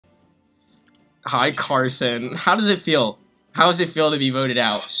Hi, Carson. How does it feel? How does it feel to be voted That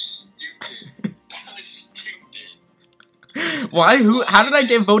out? was stupid. That was stupid. Why? Who? How did I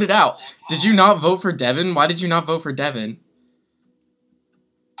get voted out? Did you not vote for Devin? Why did you not vote for Devin?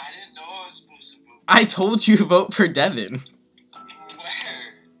 I didn't know I was supposed to vote. I told you to vote for Devin.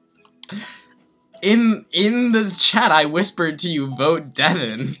 Where? In the chat, I whispered to you, vote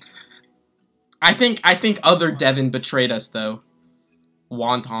Devin. I think other Devin betrayed us though.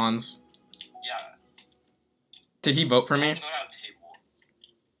 Wontons. Yeah. Did he vote for I me? have to go out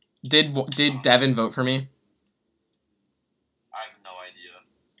table. Did Devin vote for me? I have no idea.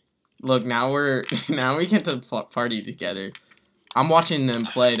 Look, now we get to party together. I'm watching them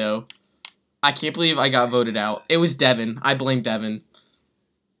play though. I can't believe I got voted out. It was Devin. I blame Devin.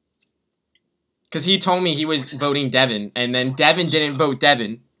 Cause he told me he was voting Devin, and then Devin didn't vote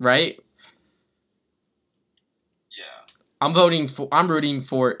Devin, right? Yeah. I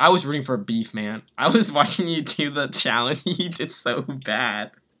was rooting for Beef, man. I was watching you do the challenge. You did so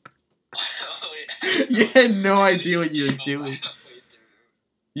bad. You had no idea what you were doing.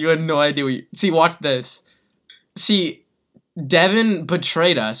 You had no idea what you... See, watch this. See, Devin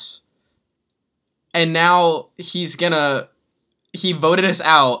betrayed us. And now he's gonna... He voted us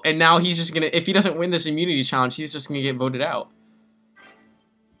out, and now he's just gonna... If he doesn't win this immunity challenge, he's just gonna get voted out.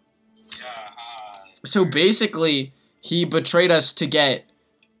 Yeah. So basically, he betrayed us to get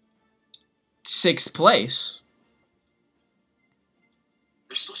 6th place.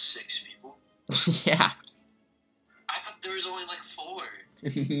 There's still 6 people. Yeah. I thought there was only like 4.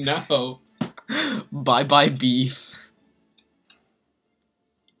 No. Bye-bye, Beef.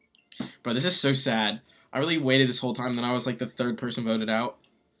 Bro, this is so sad. I really waited this whole time, then I was like the 3rd person voted out.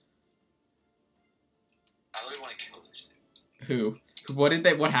 I really want to kill this dude. Who?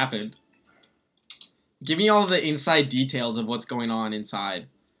 What happened? Give me all the inside details of what's going on inside.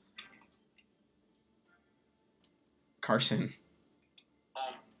 Carson.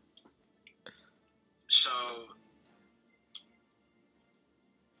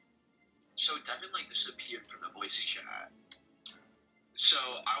 So Devin like disappeared from the voice chat. So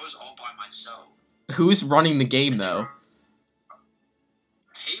I was all by myself. Who's running the game, though?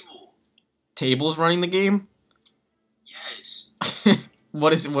 Table. Table's running the game? Yes.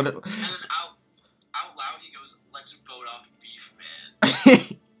 What? And then out loud he goes, "Let's vote off Beef,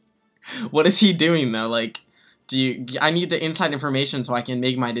 man." What is he doing, though? Like, I need the inside information so I can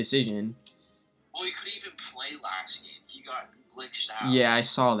make my decision. Well, he couldn't even play last game. He got glitched out. Yeah, I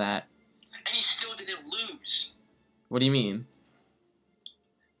saw that. And he still didn't lose. What do you mean?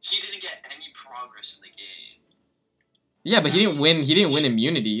 He didn't get any progress in the game. Yeah, but he didn't win. He didn't win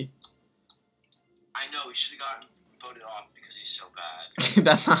immunity. I know, he should have gotten voted off because he's so bad.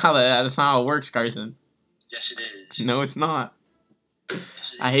 That's not how it works, Carson. Yes, it is. No, it's not. Yes,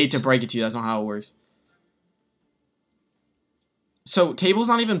 it I hate to is. break it to you. That's not how it works. So Table's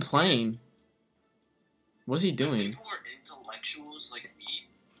not even playing. What is he If doing? people were intellectuals like me,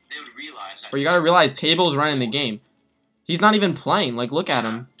 they would realize that. Or you gotta realize Table's running the game. He's not even playing. Like, look at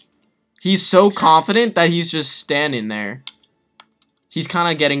him. He's so confident that he's just standing there. He's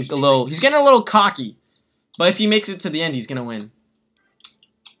kind of getting a little... He's getting a little cocky. But if he makes it to the end, he's gonna win.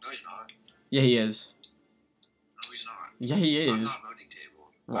 No, he's not. Yeah, he is. No, he's not. Yeah, he I'm is. not voting Table.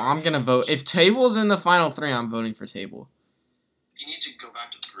 Well, I'm gonna vote. If Table's in the final 3, I'm voting for Table. He needs to go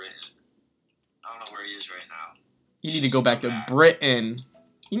back to Britain. I don't know where he is right now. You need to go back to Britain.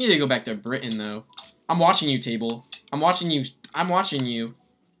 You need to go back to Britain, though. I'm watching you, Table. I'm watching you. I'm watching you.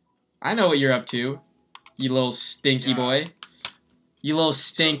 I know what you're up to. You little stinky boy. You little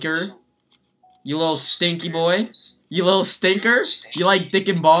stinker. You little stinky boy. You little stinker. You like dick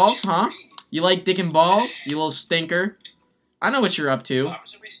and balls, huh? You like dick and balls? You little stinker. I know what you're up to. What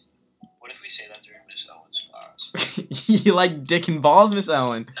if we say that during Miss Owen's class? You like dick and balls, Miss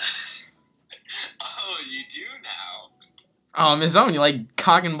Ellen? Oh, you do now. Oh, Miss Owen, you like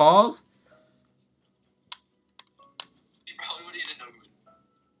cock and balls? You probably wouldn't even know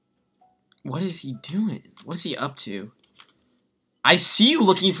who. What is he doing? What is he up to? I see you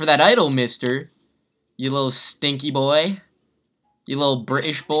looking for that idol, mister. You little stinky boy. You little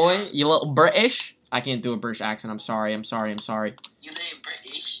British boy. You little British. I can't do a British accent. I'm sorry. I'm sorry. I'm sorry. You little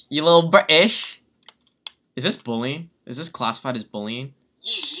British. You little British. Is this bullying? Is this classified as bullying?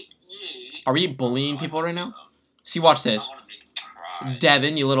 Yeah. Are we bullying people right now? See, watch I this. want to make him cry.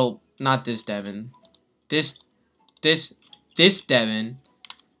 Devin, you little... Not this Devin. This Devin.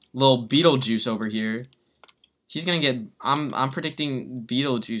 Little Beetlejuice over here. He's gonna get... I'm predicting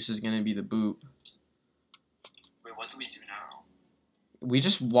Beetlejuice is gonna be the boot. Wait, what do we do now? We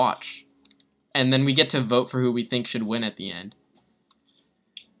just watch. And then we get to vote for who we think should win at the end.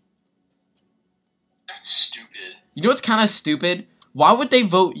 stupid. You know what's kind of stupid? Why would they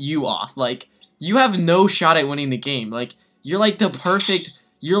vote you off? Like, you have no shot at winning the game. Like, you're like the perfect...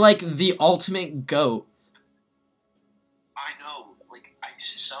 You're like the ultimate GOAT. I know. Like, I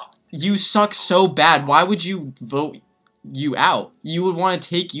suck. You suck so bad. Why would you vote you out? You would want to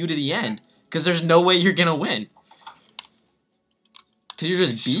take you to the end. Because there's no way you're going to win. Because you're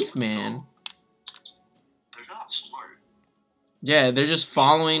just beef, man. They're not smart. Yeah, they're just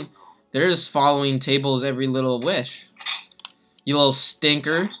following Table's every little wish. You little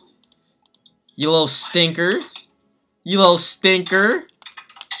stinker. You little stinker. You little stinker.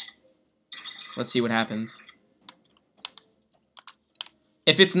 Let's see what happens.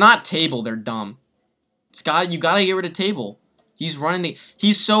 If it's not Table, they're dumb. You gotta get rid of Table. He's running the...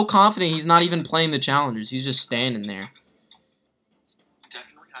 He's so confident he's not even playing the challengers. He's just standing there.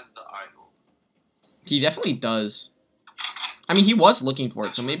 Definitely has the idol. He definitely does. I mean, he was looking for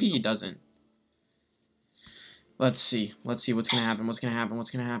it, so maybe he doesn't. Let's see. Let's see what's gonna happen. What's gonna happen?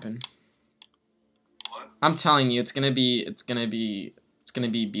 What's gonna happen? What? I'm telling you, it's gonna be Beetle. It's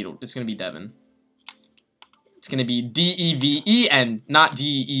gonna be Devin. It's gonna be D-E-V-E-N, not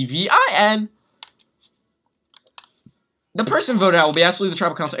D-E-V-I-N. The person voted out will be asked to leave the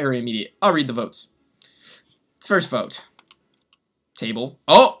tribal council area immediately. I'll read the votes. First vote. Table.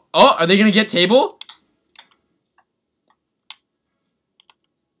 Oh, are they gonna get Table?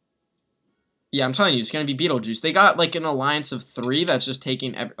 Yeah, I'm telling you, it's gonna be Beetlejuice. They got like an alliance of 3 that's just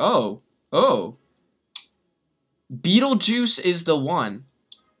taking oh. Beetlejuice is the one.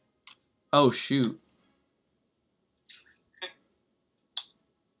 Oh, shoot.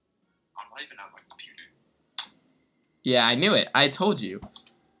 I'm not even on my computer. Yeah, I knew it. I told you.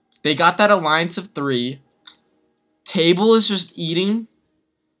 They got that alliance of 3. Table is just eating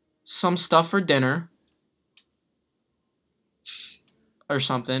some stuff for dinner. Or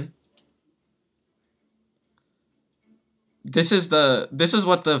something. This is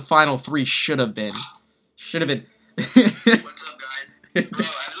what the final 3 should have been. Should have been. What's up, guys? Bro,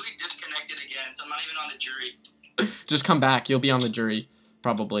 I really disconnected again, so I'm not even on the jury. Just come back. You'll be on the jury,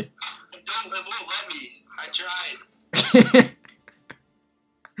 probably. It won't let me. I tried.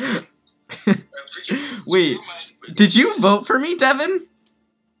 Wait, did you vote for me, Devin? No, I did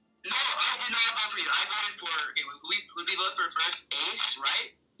not vote for you. I voted for... Okay, would we vote for first Ace,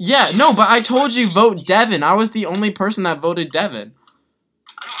 right? Yeah, no, but I told you vote Devin. I was the only person that voted Devin.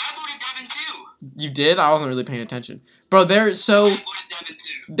 I voted Devin too. You did? I wasn't really paying attention. Bro, they're so... I voted Devin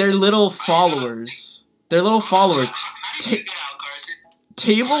too. They're little followers. They're little followers. How did you get out, Carson?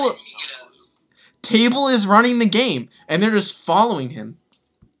 Table... How did you get out? Table is running the game, and they're just following him.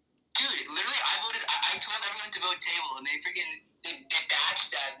 Dude, literally, I told everyone to vote Table, and they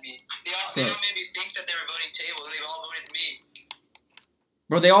backstabbed me. They all made me think that they were voting Table, and they all voted me.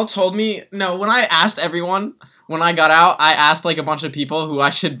 Bro, they all told me... No, when I asked everyone, when I got out, I asked, like, a bunch of people who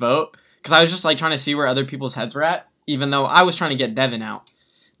I should vote. Because I was just, like, trying to see where other people's heads were at. Even though I was trying to get Devin out.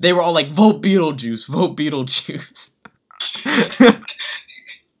 They were all like, vote Beetlejuice, vote Beetlejuice. Damn.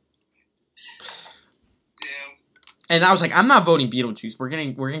 And I was like, I'm not voting Beetlejuice. We're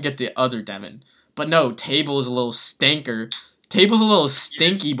gonna get the other Devin. But no, Table is a little stinker. Table's a little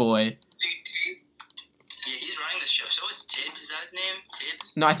stinky boy. Dude, yeah, he's running the show. So is Tibbs. Is that his name?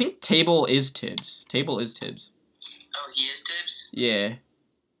 Tibbs? No, I think Table is Tibbs. Table is Tibbs. Oh, he is Tibbs? Yeah.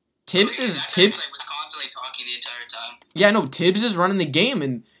 Tibbs okay, is that Tibbs. Like, was constantly talking the entire time. Yeah, no, Tibbs is running the game,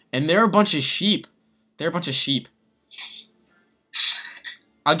 and they're a bunch of sheep. They're a bunch of sheep.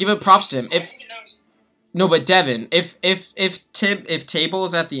 I'll give it props to him. No, but Devin, if Table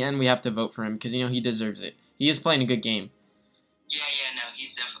is at the end, we have to vote for him because you know he deserves it. He is playing a good game. Yeah, no,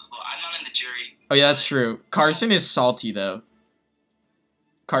 he's definitely. Well, I'm not in the jury. Oh yeah, that's true. Carson is salty though.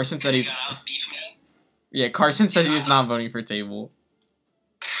 Carson said he's. Yeah, Carson says he's not voting for Table.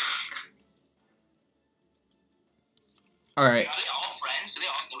 All right. Are they all friends? Do they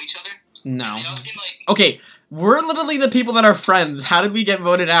all know each other? No. They all seem like... Okay, we're literally the people that are friends. How did we get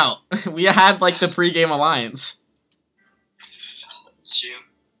voted out? We had like the pregame alliance. That's true.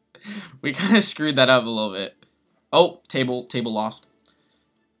 We kind of screwed that up a little bit. Oh, Table lost.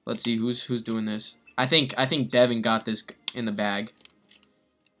 Let's see who's doing this. I think Devin got this in the bag.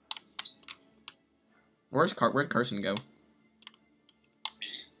 Where'd Carson go?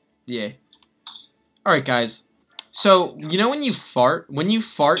 Yeah. All right, guys. So, you know when you fart,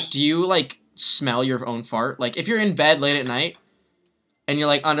 do you, like, smell your own fart? Like, if you're in bed late at night, and you're,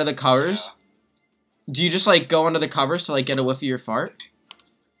 like, under the covers, do you just, like, go under the covers to, like, get a whiff of your fart?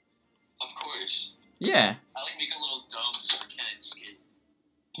 Of course. Yeah. I, like, make a little dome so it can't escape.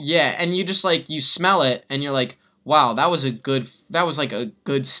 Yeah, and you just, like, you smell it, and you're like, wow, that was, like, a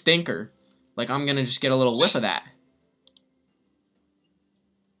good stinker. Like, I'm gonna just get a little whiff of that.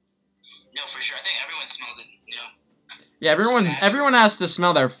 No, for sure. I think everyone smells it, you know. Yeah, everyone has to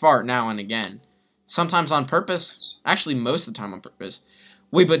smell their fart now and again. Sometimes on purpose. Actually, most of the time on purpose.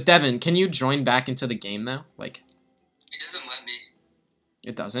 Wait, but Devin, can you join back into the game now? Like, it doesn't let me.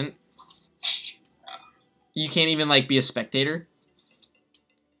 It doesn't? You can't even, like, be a spectator?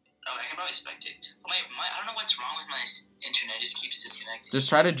 Oh, I can probably spectate. I don't know what's wrong with my internet. It just keeps disconnecting. Just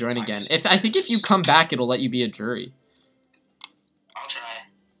try to join again. I think if you come back, it'll let you be a jury. I'll try.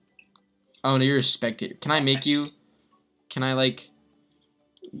 Oh, no, you're a spectator. Can I make you... Can I, like,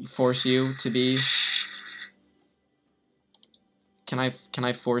 force you to be... Can I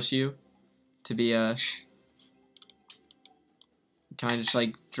force you to be a... Can I just,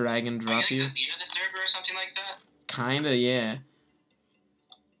 like, drag and drop you? Are you, like, the leader of the server or something like that? Kinda, yeah.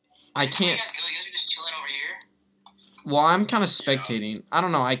 I can't... You guys go? You guys are just chilling over here? Well, I'm kind of spectating. I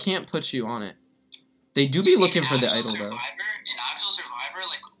don't know. I can't put you on it. They do be looking for the idol, though. In actual Survivor,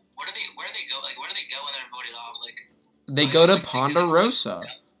 like, where do they go? Like, where do they go when they're voted off? Like, they go to Ponderosa.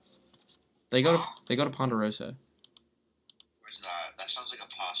 They go to Ponderosa. Where's that? That sounds like a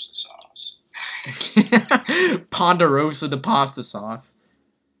pasta sauce. Ponderosa the pasta sauce.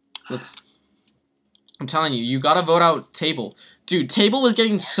 I'm telling you, you gotta vote out Table. Dude, Table was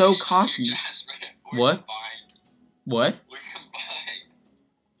getting so cocky. What? What?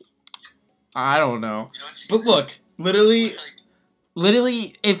 I don't know. But look, literally,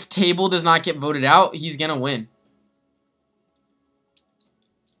 if Table does not get voted out, he's gonna win.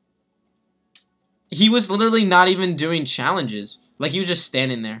 He was literally not even doing challenges. Like, he was just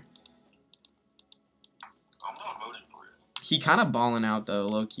standing there. I'm not voting for it. He kind of balling out, though,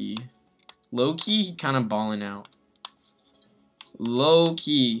 low-key. Low-key, he kind of balling out.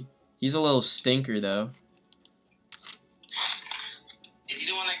 Low-key. He's a little stinker, though. Is he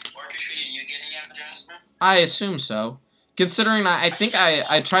the one that orchestrated you getting out, Jasper? I assume so. Considering I think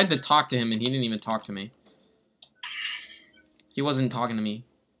I tried to talk to him, and he didn't even talk to me. He wasn't talking to me.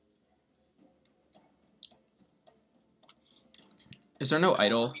 Is there no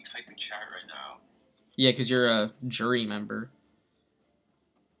idol? Let me type in chat right now. Yeah, because you're a jury member.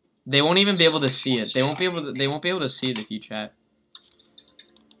 They won't even be able to see it. They won't be able to see it if you chat.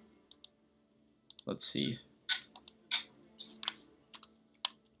 Let's see.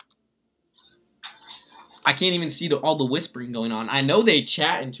 I can't even see all the whispering going on. I know they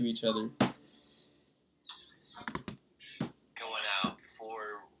chat into each other. Going out 4-1.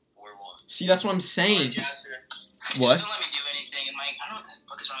 See, that's what I'm saying. Jasper. What? It doesn't let me do anything, and I don't know what the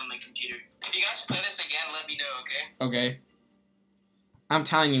fuck is wrong with my computer. If you guys play this again, let me know, okay? Okay. I'm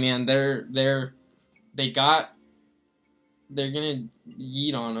telling you, man, they're gonna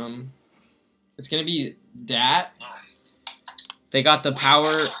yeet on them. It's gonna be that. They got the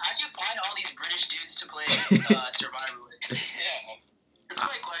power. How'd you find all these British dudes to play Survivor with? Yeah. That's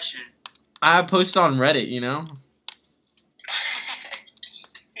my question. I posted on Reddit, you know.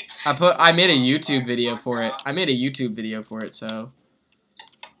 I made a YouTube video for it. So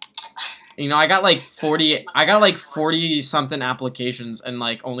you know, I got like 40 something applications and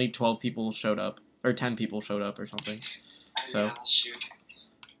like only 12 people showed up or 10 people showed up or something. So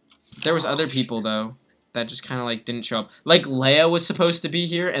there was other people though that just kind of like didn't show up. Like Leia was supposed to be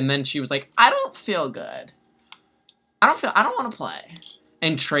here and then she was like, "I don't feel good. I don't want to play."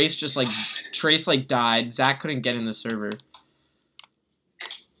 And Trace died. Zach couldn't get in the server.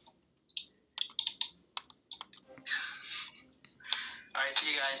 Alright,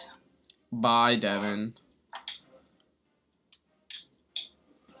 see you guys. Bye, Devin.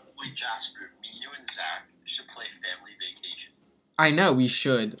 Wait, Jasper, me, you, and Zach should play Family Vacation. I know, we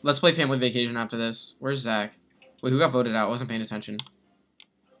should. Let's play Family Vacation after this. Where's Zach? Wait, who got voted out? I wasn't paying attention.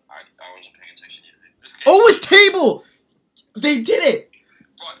 I wasn't paying attention either. Oh, it's Table! They did it!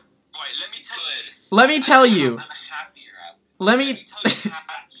 Right, let me tell you this. Let me tell you. I'm happy you're out. Let me tell you exactly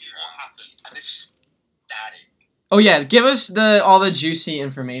what happened. And it's static. Oh yeah, give us all the juicy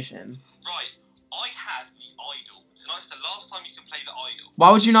information. Right, I had the idol. Tonight's the last time you can play the idol.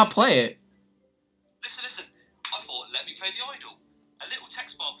 Why would you not play it? Listen. I thought, let me play the idol. A little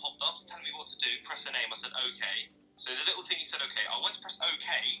text bar popped up telling me what to do. Press a name. I said, okay. So the little thingy said, okay. I went to press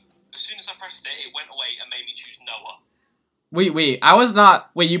okay. As soon as I pressed it, it went away and made me choose Noah. Wait, I was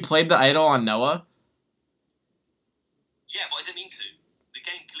not... Wait, you played the idol on Noah? Yeah, but I didn't mean to. The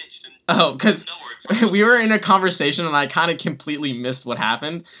game glitched and... Oh, because we were in a conversation and I kind of completely missed what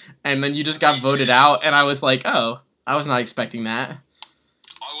happened. And then you just got voted out and I was like, oh, I was not expecting that. I'm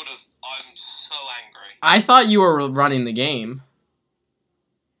so angry. I thought you were running the game.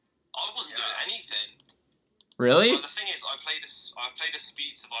 I wasn't doing anything. Really? But the thing is, I I played a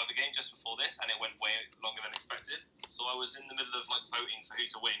Speed Survivor game just before this, and it went way longer than expected. So I was in the middle of like voting for who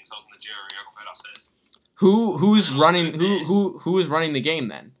to win, because I was in the jury. I got voted upstairs. Who's running? Who is running the game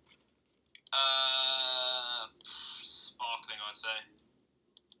then? Sparkling, I'd say.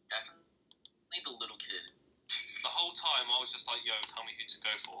 Definitely the little kid. The whole time I was just like, "Yo, tell me who to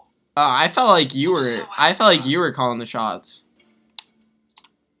go for." I felt like you were. I felt like you were calling the shots.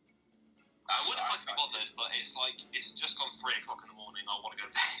 I would have fucking bothered, but it's like it's just gone 3 o'clock in the morning. I want to go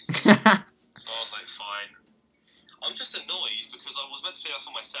to bed. So I was like, fine. I'm just annoyed because I was meant to play that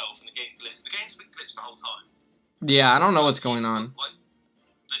for myself, and the game's been glitched the whole time. Yeah, I don't know what's going on. Like,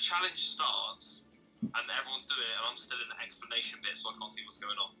 the challenge starts, and everyone's doing it, and I'm still in the explanation bit, so I can't see what's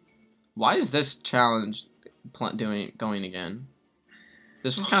going on. Why is this challenge going again?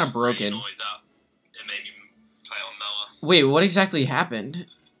 This was kind of broken. Really annoyed that it made me play on Noah. Wait, what exactly happened?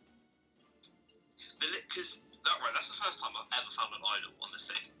 Because that's the first time I've ever found an idol on this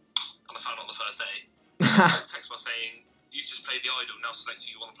thing, and I found it on the first day. I text by saying, "You've just played the idol. Now select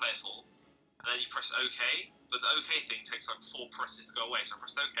who you want to play it for." And then you press OK, but the OK thing takes like 4 presses to go away. So I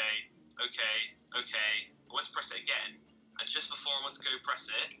pressed OK, OK, OK. I went to press it again, and just before I went to go press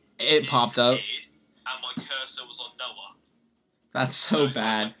it, It popped up. And my cursor was on Noah. That's so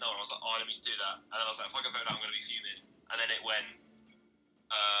bad. No, I was like, oh, I didn't mean to do that. And then I was like, if I get voted out, I'm going to be fuming. And then it went,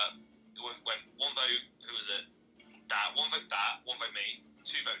 one vote, who was it? That, one vote, 2 vote me,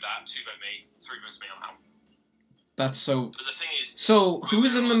 2 vote that, 2 vote me, 3 votes me, I'm out. That's so. But the thing is, so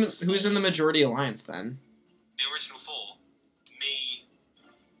who's in the majority alliance then? The original 4, me,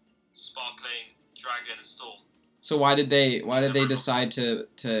 Sparkling, Dragon, and Storm. So why did they decide to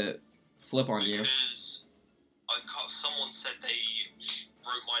flip on you? Because someone said they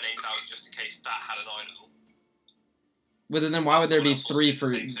wrote my name down just in case that had an idol. But then why would there be 3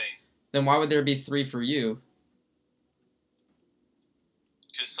 for? Then why would there be 3 for you?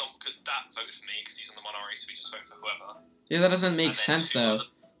 Because that voted for me because he's on the minority, so we just vote for whoever. Yeah, that doesn't make sense though.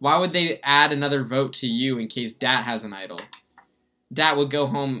 Why would they add another vote to you in case Dat has an idol? Dat would go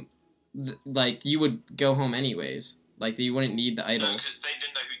home, like you would go home anyways. Like you wouldn't need the idol. No, because they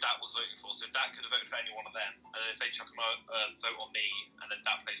didn't know who Dat was voting for, so Dat could have voted for any one of them. And then if they chuck a vote on me, and then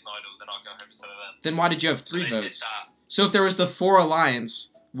Dat plays an idol, then I'll go home instead of them. Then why did you have 3 so votes? So if there was the 4 alliance,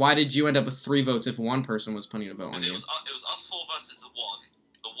 why did you end up with 3 votes if one person was putting a vote on you? It was us 4 versus the 1.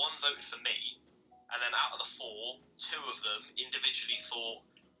 The 1 voted for me, and then out of the 4, 2 of them individually thought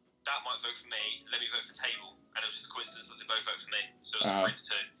that might vote for me. Let me vote for Table, and it was just a coincidence that they both voted for me. So it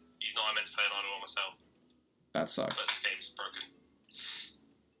was a 3-2. Even though I meant to play an idol on myself. That sucks. But this game's broken. It's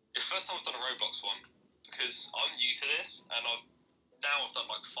the first time I've done a Roblox one because I'm new to this, and I've done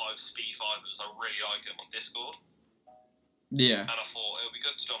like 5 speed fibers. I really like them on Discord. Yeah. And I thought it would be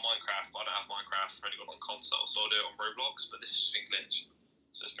good to do on Minecraft, but I don't have Minecraft. I've already got it on console, so I'll do it on Roblox. But this has just been glitched,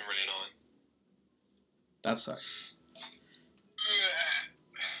 so it's been really annoying. That sucks.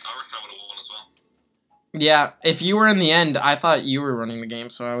 I reckon I would have won as well. Yeah, if you were in the end, I thought you were running the game,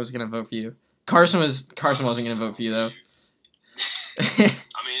 so I was gonna vote for you. Carson wasn't gonna vote for you though. I mean,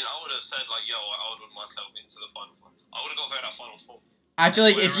 I would have said like, yo, I would have put myself into the final 4. I would have got voted out final 4. I feel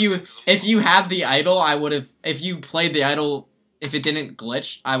like if you had the idol, I would have. If you played the idol, if it didn't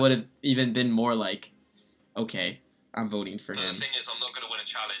glitch, I would have even been more like, okay, I'm voting for him. The thing is, I'm not gonna win a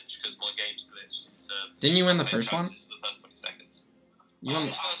challenge because my game's glitched. Didn't you win the first one? The first 20 seconds. You won.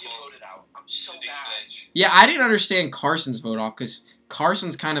 Voted out. I'm so bad. Yeah, I didn't understand Carson's vote off because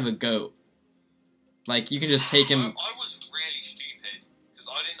Carson's kind of a goat. Like you can just take him. I was really stupid because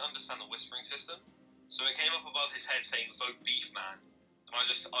I didn't understand the whispering system. So it came up above his head saying "Vote Beef Man," and I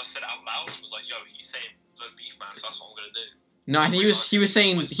said it out loud and was like, "Yo, he's saying Vote Beef Man, so that's what I'm gonna do." No, I think he was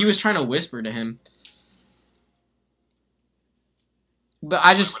saying he was trying to whisper to him. But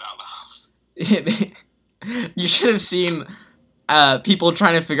I just. You should have seen people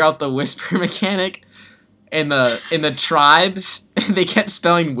trying to figure out the whisper mechanic in the tribes. They kept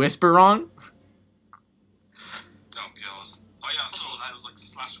spelling whisper wrong. Oh god! Oh yeah, I saw that. It was like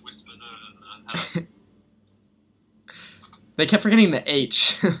 /whisper. No. They kept forgetting the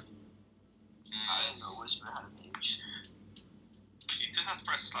H. I didn't know whisper had an H. You just have to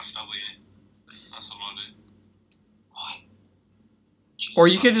press /W. That's all I do. What? Or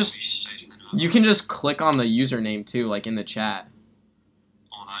you can just click on the username too, like in the chat.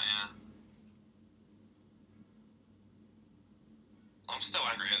 Oh, that, yeah. I'm still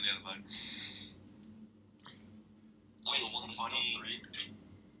angry at the other vote. Wait, is the final 3?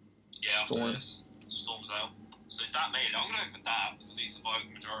 Yeah, after this. Storm's out. So that made it. I'm going to go for that because he survived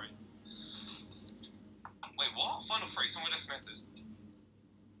the majority. Wait, what? Final 3? Someone disconnected.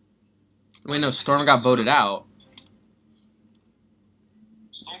 Wait, no, Storm got voted out.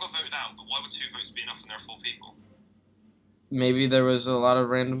 Someone got voted out, but why would 2 votes be enough when there are 4 people? Maybe there was a lot of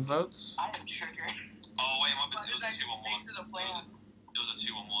random votes. I am triggered. Oh wait, it was a 2-on-1. It was a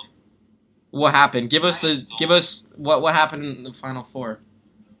 2-on-1. What happened? Give us what happened in the final 4.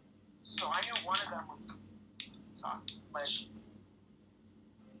 So I knew one of them was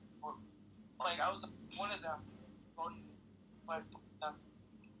like I was one of them voting, but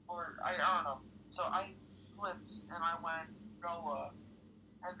or I don't know. So I flipped and I went Noah,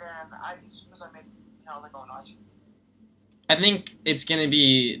 and then as soon as I made, I was like, oh no, I think it's gonna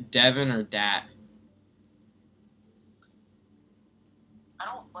be Devin or Dat. I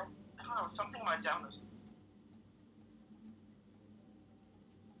don't know, something about downers.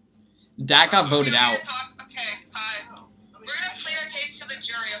 Dat got voted out. Okay, we're gonna plead our case to the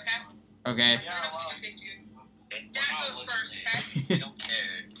jury, okay? Okay. We're gonna plead our case to you. Dat goes first, okay? I don't care.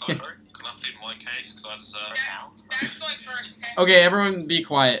 Can I plead my case because I deserve it? Dat's going first, okay? Okay, everyone be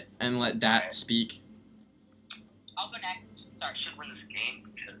quiet and let Dat speak. I'll go next. Sorry. I should win this game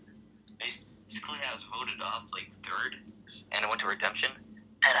because basically I was voted off like 3rd, and I went to redemption,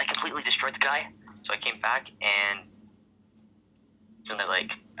 and I completely destroyed the guy. So I came back and then I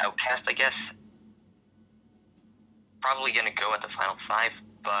like outcast, I guess. Probably gonna go at the final 5,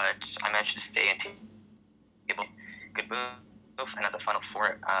 but I managed to stay in table. Good move, and at the final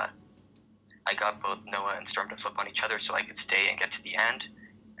 4, I got both Noah and Storm to flip on each other so I could stay and get to the end.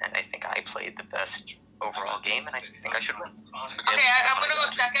 And I think I played the best overall game, and I think I should win. Okay, I'm gonna go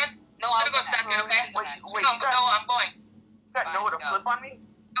second. No, I'm gonna go second, okay? Wait, no, I'm going. You got Noah to flip on me?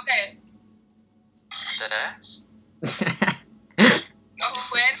 Okay, Dead ass. I'll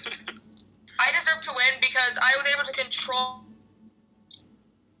win. I deserve to win because I was able to control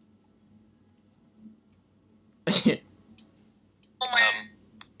my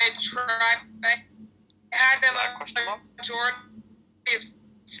tribe. I had a majority of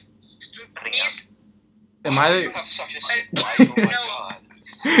students. Am I? You have such a sick vibe, oh my god.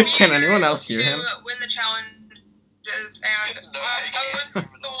 Can anyone else hear him? To win the challenges, and I was the one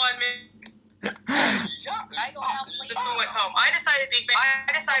who went home. I decided Jack.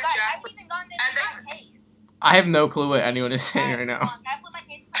 And then I have no clue what anyone is saying right now. I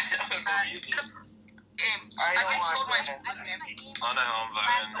know how I'm voting.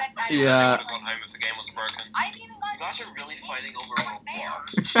 Yeah. I would have gone home if the game wasn't broken. You guys are really fighting over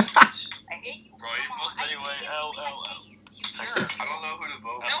Roblox. Bro, you must anyway. L. I don't know who to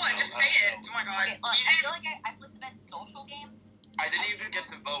vote. No one, just say it. Oh my god. Okay, look, I feel like I played the best social game. I didn't even get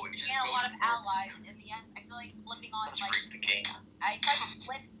to vote. You just Gained a lot of voted for it. allies. In the end, I feel like flipping on Let's like freak the game. I tried to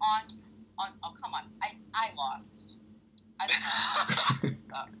flip on. Oh come on, I lost. I don't know.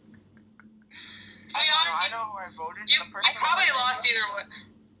 Sucks. To be honest, I know who I voted. I probably lost either way.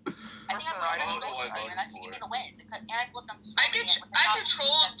 I think I played the best social game, and that's what gave me the win. Because, and I flipped on. I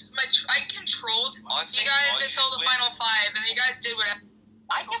controlled you guys until the final 5, and you guys did whatever.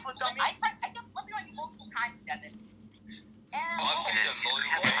 I kept flipping on you multiple times, Devin. And Noah, that's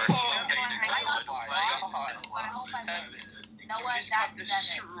Devin. No,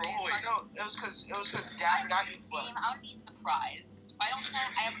 it was because Dad got you flipped. I would be surprised. If I don't know,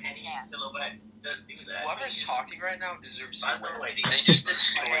 I have a chance. Whoever's talking right now deserves to win. They just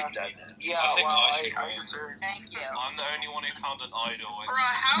destroyed that. Yeah, I think well, I should I win. deserve. Thank you. I'm the only one who found an idol. Bruh,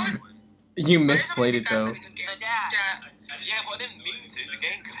 how? You misplayed it though. The dad. Yeah, but I didn't mean to. The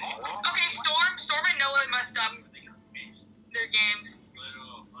game glitched. Okay, Storm and Noah messed up their games.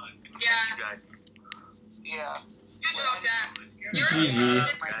 Yeah. Yeah. Good job, Dad. You're GG. Storm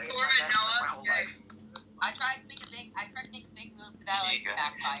and Noah. I tried to make a big move, but that like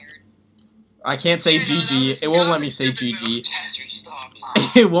backfired. I can't say Yeah, no, that GG. was- It won't that let was me a say stupid move. GG. Tazzer, stop.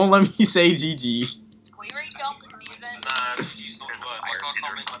 It won't let me say GG. Can we refilm the season? Nah, GG's not the word. I can't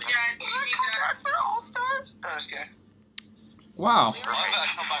comment on it. Yeah, you need that. I'm just kidding. Wow. I better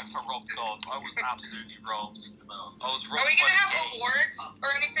come back for robbed gods. I was absolutely robbed. I was robbed Are we gonna by have the game. awards or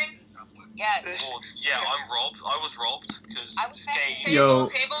anything? Yeah. Awards. Yeah, I'm robbed. I was robbed because I was this saying- game. Yo,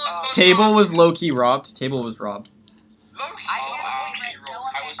 Table is supposed to Table rock. was low key robbed. Table was robbed. Loki. I actually can't believe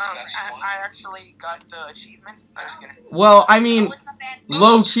robbed. I was the best one. I actually got the achievement. I'm just kidding. Well, I mean, wasn't a fan.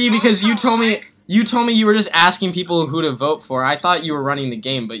 low key because you told me you were just asking people who to vote for. I thought you were running the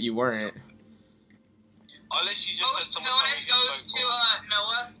game, but you weren't. Unless you just said Most someone bonus goes to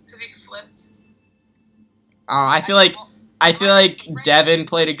Noah because he flipped. I feel like Devin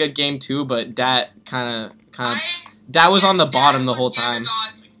played a good game too, but Dat kind of Dat was on the bottom the whole time.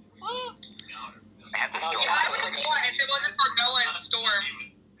 I have this Yeah, I would have won if it wasn't for Noah and Storm.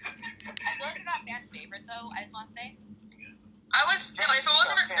 I feel like I got fan favorite though. I just want to say. I was no. If it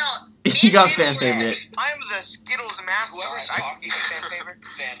wasn't for no, He got fan favorite. I'm the Skittles mascot. Whoever's I can talking be fan favorite.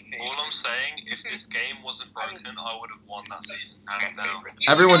 Fan favorite. All I'm saying, if this game wasn't broken, I would have won that season, hands down.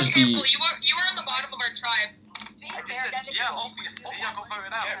 Everyone's okay, beat. well, you were on the bottom of our tribe. Yeah, obviously, I got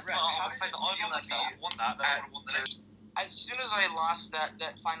voted out. Yeah, But I would have played the idol myself, won that, then I would have won the next. As soon as I lost that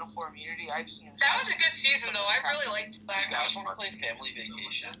Final Four immunity, I just That was a good season though. I really liked that. You guys want to play Family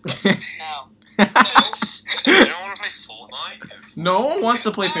Vacation? no. You don't want to play Fortnite? No one wants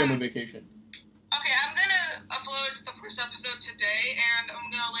to play Family Vacation. Okay, I'm gonna upload the first episode today, and I'm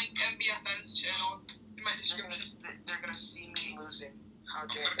gonna link MBFN's channel in my description. They're gonna see me losing. How I'm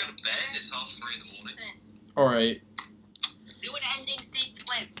dare gonna go to bed, it's 3:30 in the morning. Alright. Do an ending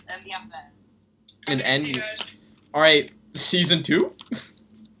sequence, MBFN. An See ending. you guys. Alright, season 2?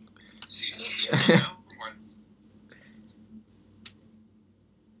 Season 2, now.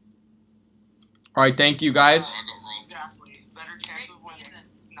 Alright, thank you guys. I got robbed. Exactly. Better chance of winning.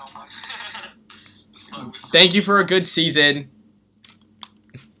 No, It's like with Thank you for a good season.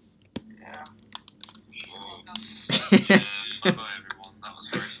 yeah. Yeah, bye bye everyone. That was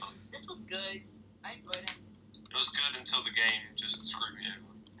very fun. This was good. I enjoyed it. It was good until the game just screwed me over.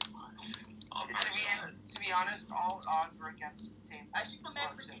 I'm very sorry. To be honest, all odds were against Team. I should come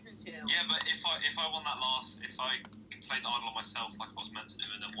back for season 2. Yeah, but if I won that if I played the idol on myself like I was meant to do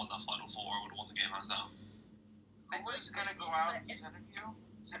and then won that Final Four, I would have won the game hands down. Who was gonna go out instead of you?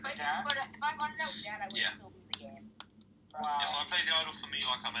 Is it If I the dad? voted out Dad, I would Yeah. still lose the game. Wow. If I played the idol for me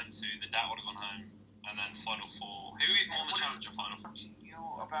like I meant to, the dad would have gone home. And then Final Four. Who even won the challenger Final Four? You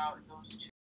about those two.